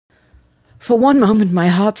For one moment my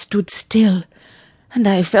heart stood still, and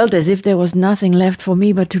I felt as if there was nothing left for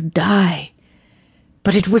me but to die.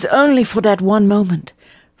 But it was only for that one moment,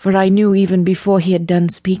 for I knew even before he had done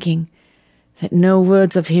speaking that no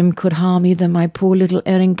words of him could harm either my poor little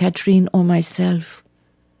erring Katrine or myself.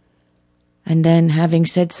 And then, having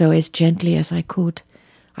said so as gently as I could,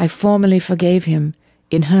 I formally forgave him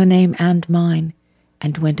in her name and mine,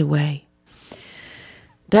 and went away.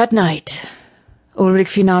 That night, Ulrich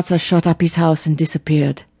Finazza shut up his house and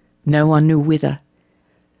disappeared. No one knew whither.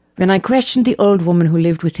 When I questioned the old woman who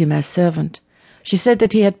lived with him as servant, she said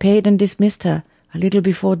that he had paid and dismissed her a little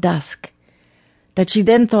before dusk, that she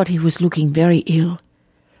then thought he was looking very ill,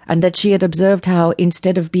 and that she had observed how,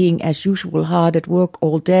 instead of being as usual hard at work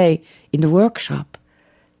all day in the workshop,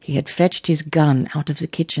 he had fetched his gun out of the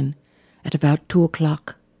kitchen at about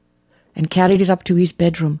 2:00 and carried it up to his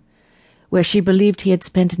bedroom, where she believed he had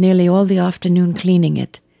spent nearly all the afternoon cleaning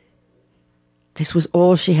it. This was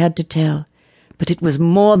all she had to tell, but it was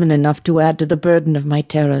more than enough to add to the burden of my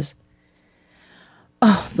terrors.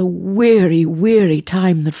 Oh, the weary, weary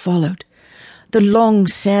time that followed! The long,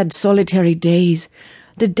 sad, solitary days,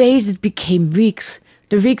 the days that became weeks,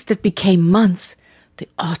 the weeks that became months, the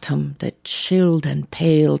autumn that chilled and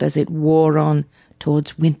paled as it wore on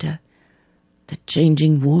towards winter, the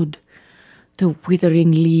changing wood, the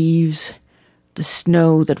withering leaves, the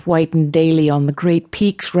snow that whitened daily on the great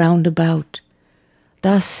peaks round about.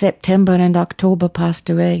 Thus September and October passed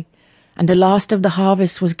away, and the last of the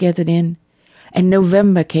harvest was gathered in, and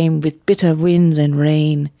November came with bitter winds and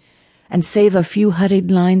rain, and save a few hurried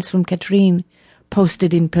lines from Katrine,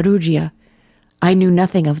 posted in Perugia, I knew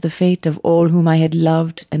nothing of the fate of all whom I had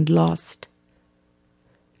loved and lost.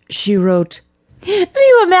 She wrote, "We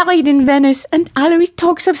were married in Venice, and always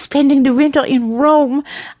talks of spending the winter in Rome.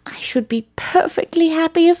 I should be perfectly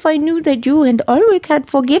happy if I knew that you and Ulrich had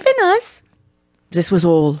forgiven us." This was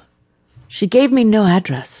all. She gave me no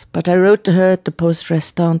address, but I wrote to her at the Poste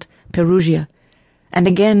Restante, Perugia, and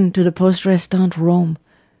again to the Poste Restante, Rome,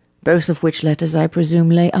 both of which letters, I presume,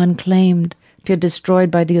 lay unclaimed till destroyed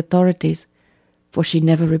by the authorities, for she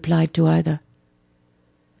never replied to either.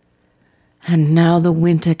 And now the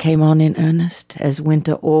winter came on in earnest, as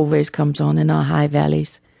winter always comes on in our high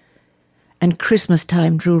valleys, and Christmas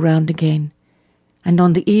time drew round again, and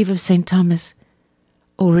on the eve of St. Thomas,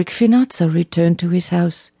 Ulrich Finazza returned to his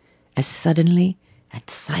house as suddenly and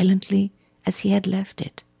silently as he had left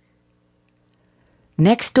it.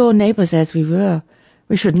 Next-door neighbours as we were,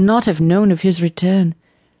 we should not have known of his return,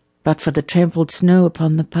 but for the trampled snow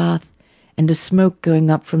upon the path and the smoke going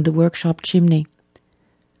up from the workshop chimney.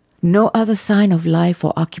 No other sign of life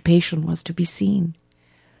or occupation was to be seen.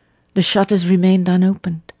 The shutters remained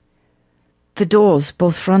unopened. The doors,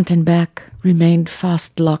 both front and back, remained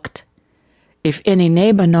fast locked. If any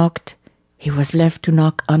neighbour knocked, he was left to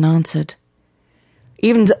knock unanswered.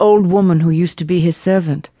 Even the old woman who used to be his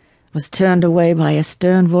servant was turned away by a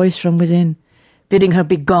stern voice from within, bidding her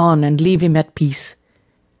begone and leave him at peace.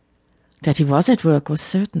 That he was at work was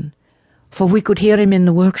certain, for we could hear him in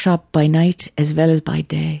the workshop by night as well as by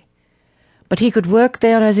day. But he could work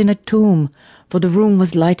there as in a tomb, for the room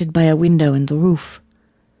was lighted by a window in the roof.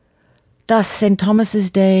 Thus St.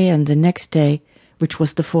 Thomas's Day and the next day, which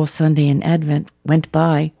was the fourth Sunday in Advent, went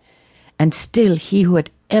by, and still he who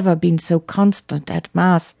had ever been so constant at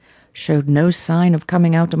Mass showed no sign of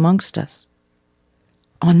coming out amongst us.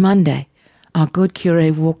 On Monday, our good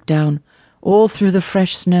curé walked down, all through the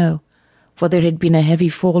fresh snow, for there had been a heavy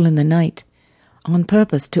fall in the night, on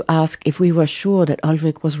purpose to ask if we were sure that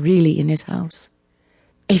Ulrich was really in his house,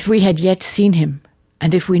 if we had yet seen him,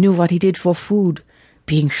 and if we knew what he did for food,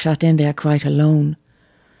 being shut in there quite alone.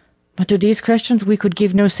 But to these questions we could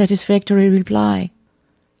give no satisfactory reply.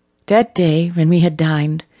 That day, when we had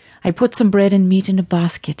dined, I put some bread and meat in a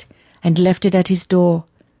basket and left it at his door.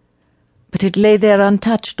 But it lay there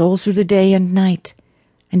untouched all through the day and night,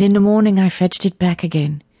 and in the morning I fetched it back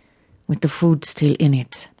again, with the food still in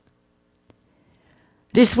it.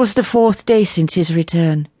 This was the fourth day since his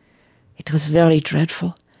return. It was very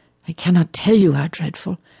dreadful. I cannot tell you how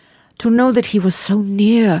dreadful, to know that he was so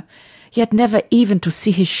near, yet never even to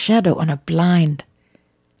see his shadow on a blind.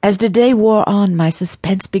 As the day wore on, my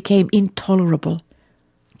suspense became intolerable.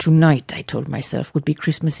 Tonight, I told myself, would be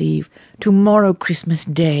Christmas Eve, tomorrow Christmas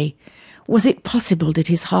Day. Was it possible that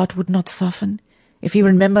his heart would not soften, if he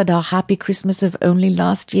remembered our happy Christmas of only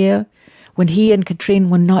last year, when he and Katrine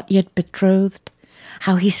were not yet betrothed,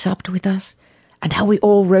 how he supped with us, and how we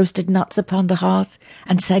all roasted nuts upon the hearth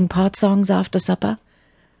and sang part songs after supper?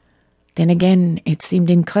 Then again, it seemed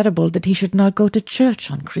incredible that he should not go to church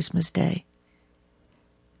on Christmas Day.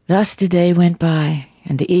 Thus the day went by,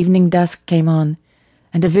 and the evening dusk came on,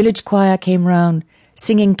 and a village choir came round,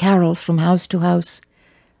 singing carols from house to house,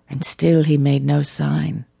 and still he made no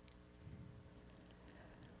sign.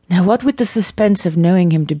 Now what with the suspense of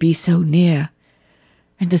knowing him to be so near,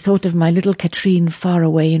 and the thought of my little Katrine far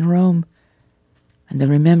away in Rome, and the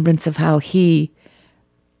remembrance of how he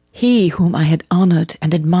whom I had honoured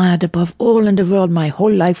and admired above all in the world my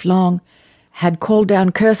whole life long, had called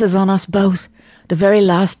down curses on us both the very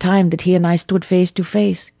last time that he and I stood face to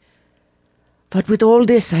face. But with all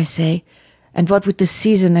this, I say, and what with the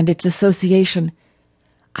season and its association,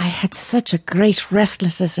 I had such a great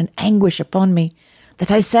restlessness and anguish upon me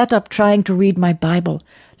that I sat up trying to read my Bible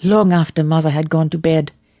long after Mother had gone to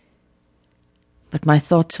bed. But my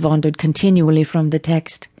thoughts wandered continually from the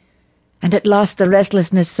text, and at last the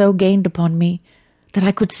restlessness so gained upon me that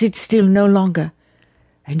I could sit still no longer,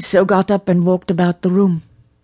 and so got up and walked about the room.